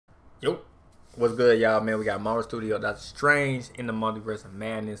Yo, what's good, y'all, man? We got Marvel Studio, Doctor Strange in the Multiverse of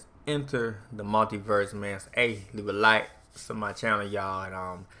Madness. Enter the Multiverse, man. So, hey, leave a like to my channel, y'all,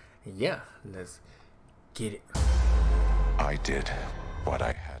 and yeah, let's get it. I did what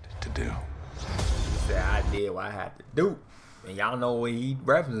I had to do. He said I did what I had to do, and y'all know what he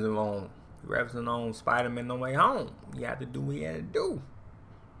referencing on. He referencing on Spider-Man No Way Home. He had to do what he had to do.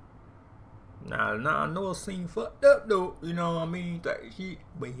 Nah, I know it seemed fucked up though, you know what I mean? That shit,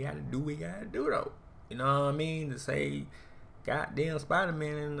 but he had to do what he had to do though. You know what I mean? To say goddamn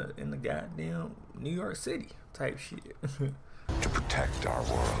Spider-Man in the goddamn New York City type shit. To protect our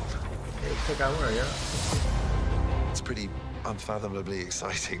world. Yeah, check out where, yeah. It's pretty unfathomably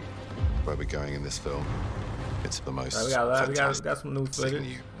exciting where we're going in this film. It's the most we got some new footage.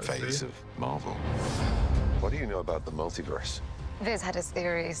 new phase of Marvel. What do you know about the multiverse? Viz had his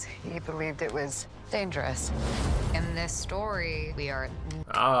theories. He believed it was dangerous. In this story, we are...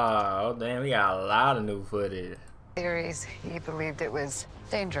 Oh, damn, we got a lot of new footage. Theories. He believed it was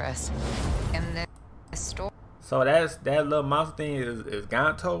dangerous. In this story... So that little monster thing is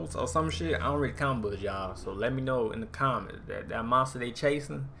Gantos or some shit? I don't read comic books, y'all. So let me know in the comments. That monster they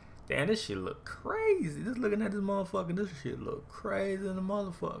chasing, damn, this shit look crazy. Just looking at this motherfucker, this shit look crazy in the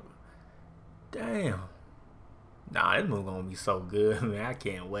motherfucker. Damn. Nah, this movie gonna be so good, man. I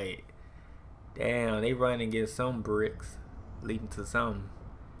can't wait. Damn, they run and get some bricks leading to something.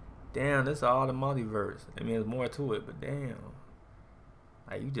 Damn, this is all the multiverse. I mean, there's more to it, but damn.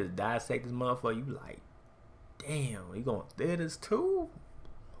 Like, you just dissect this motherfucker, you like, damn, you going theaters too?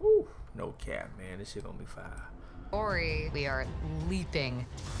 Whew, no cap, man. This shit gonna be fire. Story, we are leaping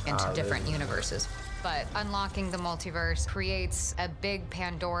into different universes. But unlocking the multiverse creates a big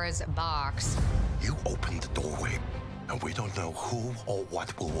Pandora's box. You opened the doorway, and we don't know who or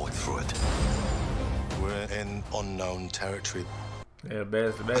what will walk through it. We're in unknown territory. Yeah,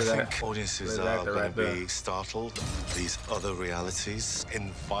 best I think audiences are going to be startled. These other realities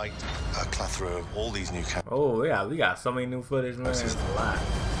invite a plethora of all these new characters. Oh, yeah, we got so many new footage, man. It's a lot.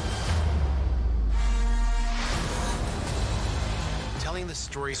 Telling the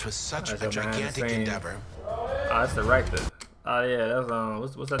stories was such a gigantic endeavor. Oh, that's the right there. Oh yeah,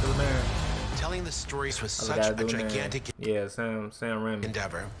 that's what's that dude man? Telling the stories was such a gigantic Sam Raimi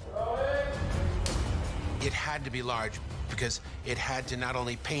endeavor. It had to be large because it had to not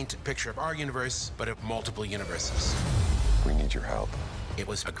only paint a picture of our universe, but of multiple universes. We need your help. It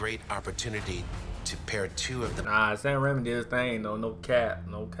was a great opportunity to pair two of them. Nah, Sam Raimi did his thing though, no cap.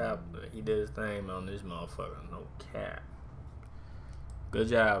 He did his thing on this motherfucker, no cap. Good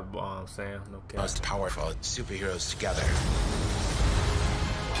job, Sam. No cap. Most powerful superheroes together.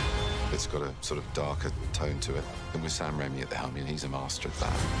 It's got a sort of darker tone to it. And with Sam Raimi at the helm, he's a master of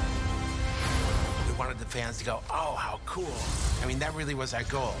that. We wanted the fans to go, oh, how cool. I mean, that really was our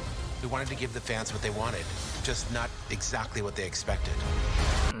goal. We wanted to give the fans what they wanted, just not exactly what they expected.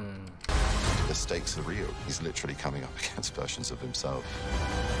 The stakes are real. He's literally coming up against versions of himself.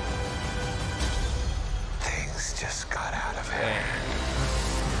 Things just got out of hand.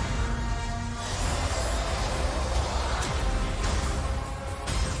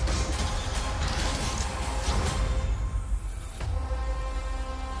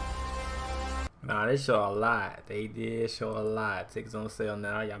 Nah, they show a lot. They did show a lot. Tickets on sale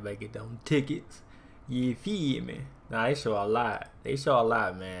now. Y'all better get them tickets. You feel me? Nah, they show a lot. They show a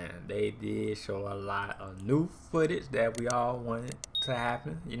lot, man. They did show a lot of new footage that we all wanted to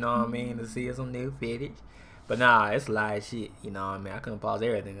happen. You know what I mean? To see some new footage. But nah, it's a lot of shit. You know what I mean? I couldn't pause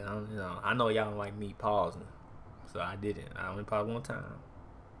everything. I know y'all don't like me pausing. So I didn't. I only paused one time.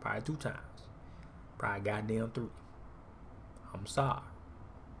 Probably 2 times. Probably goddamn 3. I'm sorry.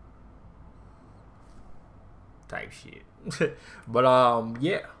 Type shit. But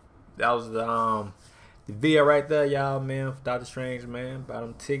yeah, that was the video right there, y'all, man, for Doctor Strange, man. Buy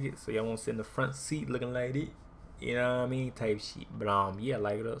them tickets so y'all won't sit in the front seat looking like it. You know what I mean? Type shit. But yeah,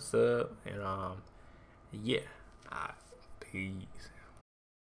 like it up, sub, and yeah. Alright, peace.